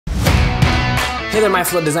Hey there my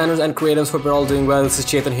fellow designers and creatives, hope you're all doing well. This is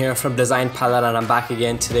Chetan here from Design Pilot and I'm back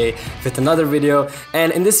again today with another video.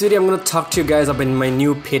 And in this video I'm going to talk to you guys about my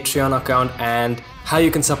new Patreon account and how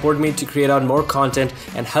you can support me to create out more content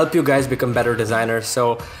and help you guys become better designers.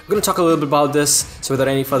 So I'm going to talk a little bit about this. So without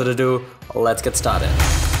any further ado, let's get started.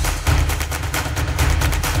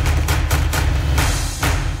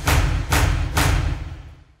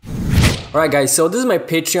 Alright guys, so this is my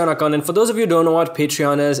Patreon account, and for those of you who don't know what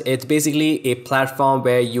Patreon is, it's basically a platform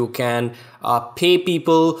where you can pay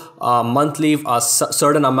people monthly a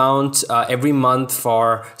certain amount every month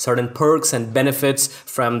for certain perks and benefits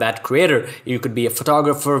from that creator. You could be a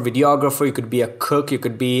photographer, videographer, you could be a cook, you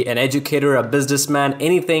could be an educator, a businessman,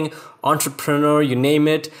 anything, entrepreneur, you name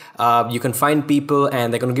it. You can find people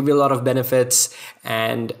and they're going to give you a lot of benefits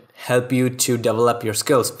and help you to develop your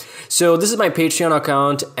skills. So this is my Patreon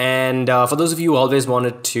account, and for those of you who always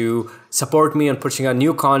wanted to support me on pushing out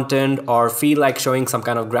new content or feel like showing some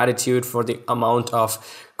kind of gratitude for the amount of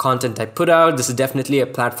content I put out, this is definitely a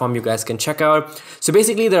platform you guys can check out. So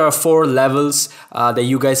basically there are 4 levels that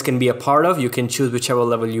you guys can be a part of. You can choose whichever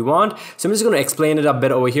level you want. So I'm just going to explain it a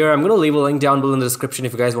bit over here. I'm going to leave a link down below in the description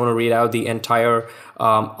if you guys want to read out the entire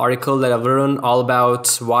article that I've written all about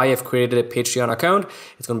why I've created a Patreon account.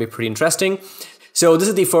 It's going to be pretty interesting. So this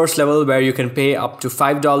is the first level where you can pay up to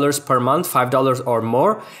 $5 per month, $5 or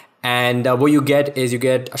more. And what you get is you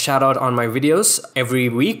get a shout out on my videos every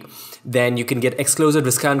week. Then you can get exclusive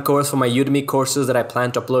discount codes for my Udemy courses that I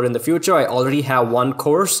plan to upload in the future. I already have one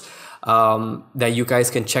course that you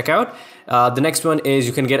guys can check out. The next one is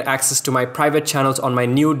you can get access to my private channels on my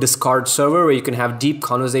new Discord server where you can have deep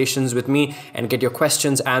conversations with me and get your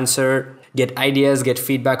questions answered, get ideas, get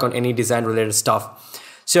feedback on any design related stuff.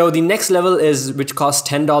 So the next level is which costs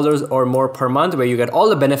 $10 or more per month, where you get all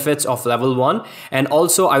the benefits of level 1. And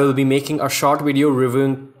also I will be making a short video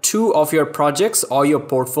reviewing 2 of your projects or your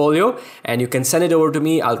portfolio, and you can send it over to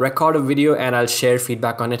me. I'll record a video and I'll share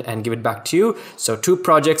feedback on it and give it back to you. So 2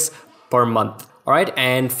 projects per month. Alright,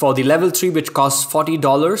 and for the level 3, which costs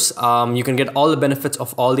 $40, you can get all the benefits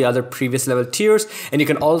of all the other previous level tiers, and you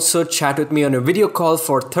can also chat with me on a video call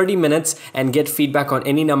for 30 minutes and get feedback on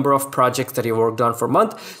any number of projects that you worked on for a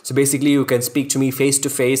month. So basically you can speak to me face to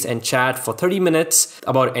face and chat for 30 minutes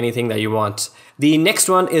about anything that you want. The next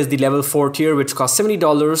one is the level 4 tier, which costs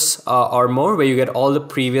 $70 or more, where you get all the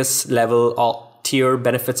previous level tier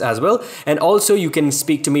benefits as well. And also you can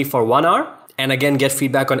speak to me for 1 hour. And again, get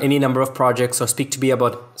feedback on any number of projects or speak to me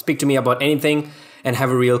about anything and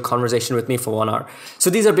have a real conversation with me for 1 hour.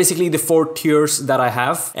 So these are basically the 4 tiers that I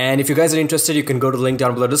have. And if you guys are interested, you can go to the link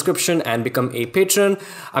down below the description and become a patron.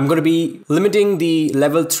 I'm going to be limiting the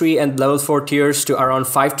level 3 and level 4 tiers to around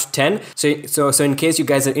 5 to 10. So in case you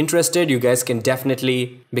guys are interested, you guys can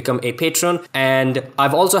definitely become a patron. And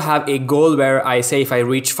I've also have a goal where I say if I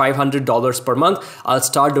reach $500 per month, I'll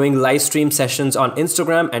start doing live stream sessions on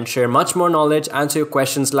Instagram and share much more knowledge, answer your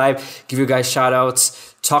questions live, give you guys shout outs,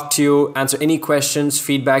 talk to you, answer any questions,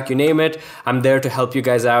 feedback, you name it. I'm there to help you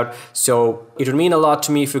guys out. So it would mean a lot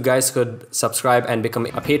to me if you guys could subscribe and become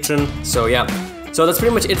a patron. So yeah. So that's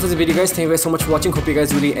pretty much it for the video, guys. Thank you guys so much for watching. Hope you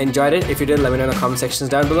guys really enjoyed it. If you did, let me know in the comment sections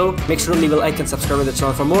down below. Make sure to leave a like and subscribe to the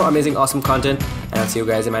channel for more amazing, awesome content. And I'll see you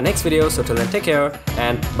guys in my next video. So till then, take care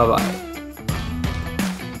and bye-bye.